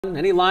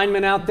Any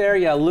linemen out there?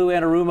 Yeah, Lou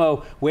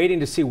Anarumo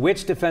waiting to see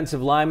which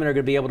defensive linemen are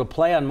going to be able to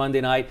play on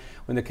Monday night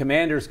when the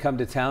Commanders come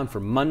to town for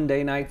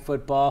Monday Night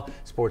Football.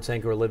 Sports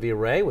anchor Olivia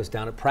Ray was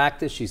down at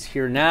practice. She's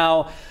here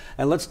now.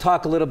 And let's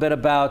talk a little bit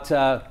about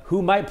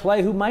who might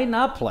play, who might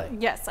not play.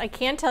 Yes, I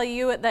can tell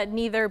you that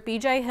neither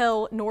B.J.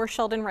 Hill nor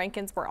Sheldon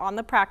Rankins were on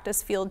the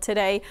practice field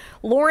today.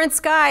 Lawrence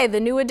Guy, the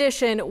new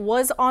addition,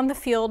 was on the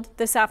field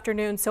this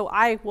afternoon, so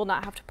I will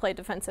not have to play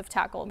defensive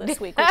tackle this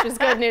week, which is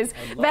good news.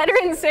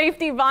 Veteran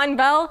safety Von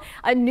Bell,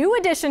 a new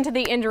addition to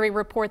the injury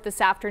report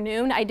this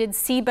afternoon. I did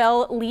see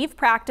Bell leave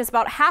practice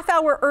about half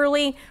hour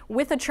early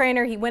with a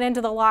trainer. He went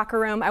into the locker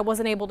room. I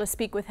wasn't able to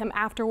speak with him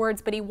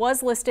afterwards, but he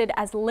was listed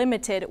as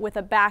limited with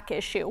a back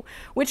issue,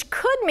 which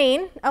could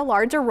mean a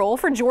larger role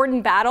for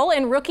Jordan Battle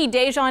and rookie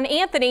Daijahn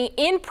Anthony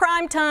in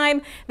prime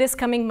time this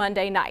coming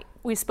Monday night.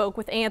 We spoke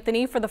with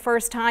Anthony for the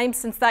first time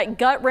since that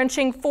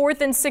gut-wrenching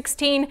 4th and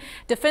 16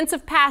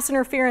 defensive pass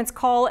interference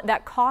call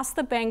that cost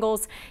the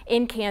Bengals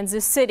in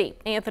Kansas City.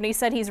 Anthony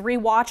said he's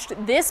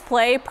rewatched this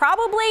play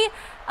probably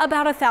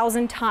about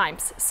 1,000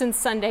 times since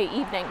Sunday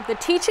evening. The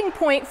teaching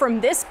point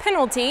from this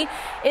penalty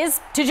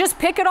is to just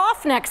pick it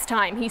off next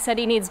time. He said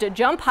he needs to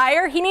jump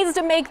higher. He needs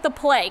to make the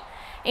play.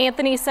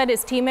 Anthony said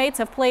his teammates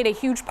have played a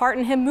huge part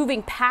in him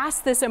moving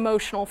past this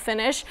emotional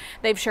finish.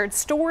 They've shared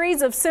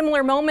stories of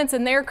similar moments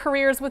in their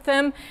careers with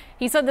him.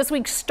 He said this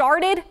week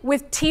started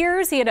with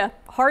tears. He had a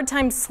hard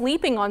time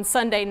sleeping on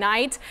Sunday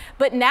night,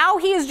 but now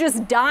he is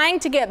just dying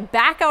to get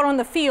back out on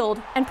the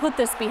field and put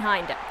this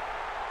behind him.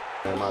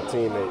 And my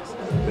teammates,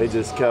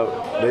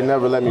 they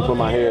never let me put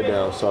my head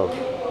down. So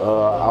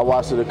I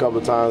watched it a couple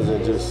of times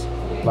and just,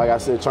 like I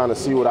said, trying to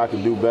see what I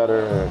could do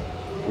better. And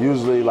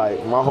usually,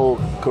 like, my whole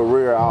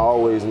career, I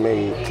always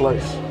made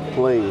clutch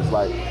plays.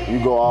 Like,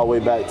 you go all the way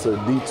back to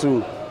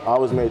D2, I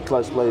always made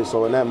clutch plays.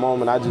 So in that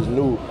moment, I just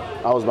knew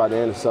I was about to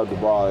intercept the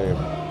ball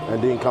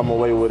and didn't come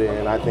away with it.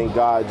 And I think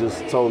God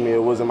just told me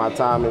it wasn't my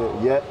time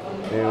yet,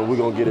 and we're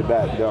going to get it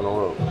back down the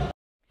road.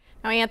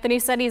 Now, Anthony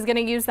said he's going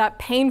to use that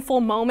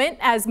painful moment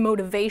as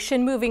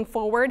motivation moving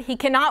forward. He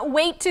cannot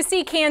wait to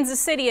see Kansas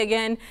City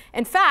again.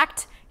 In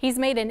fact, he's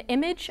made an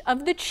image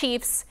of the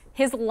Chiefs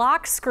his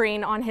lock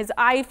screen on his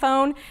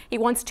iPhone. He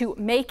wants to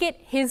make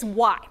it his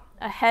why.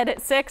 Ahead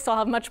at 6, I'll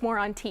have much more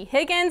on T.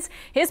 Higgins,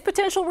 his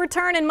potential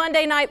return in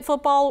Monday Night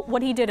Football,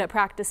 what he did at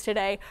practice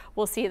today.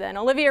 We'll see you then.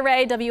 Olivia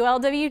Ray,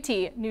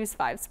 WLWT News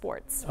 5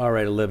 Sports. All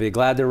right, Olivia,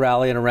 glad they're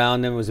rallying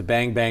around him. It was a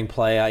bang-bang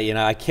play.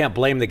 I can't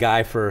blame the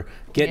guy for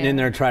getting in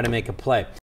there and trying to make a play.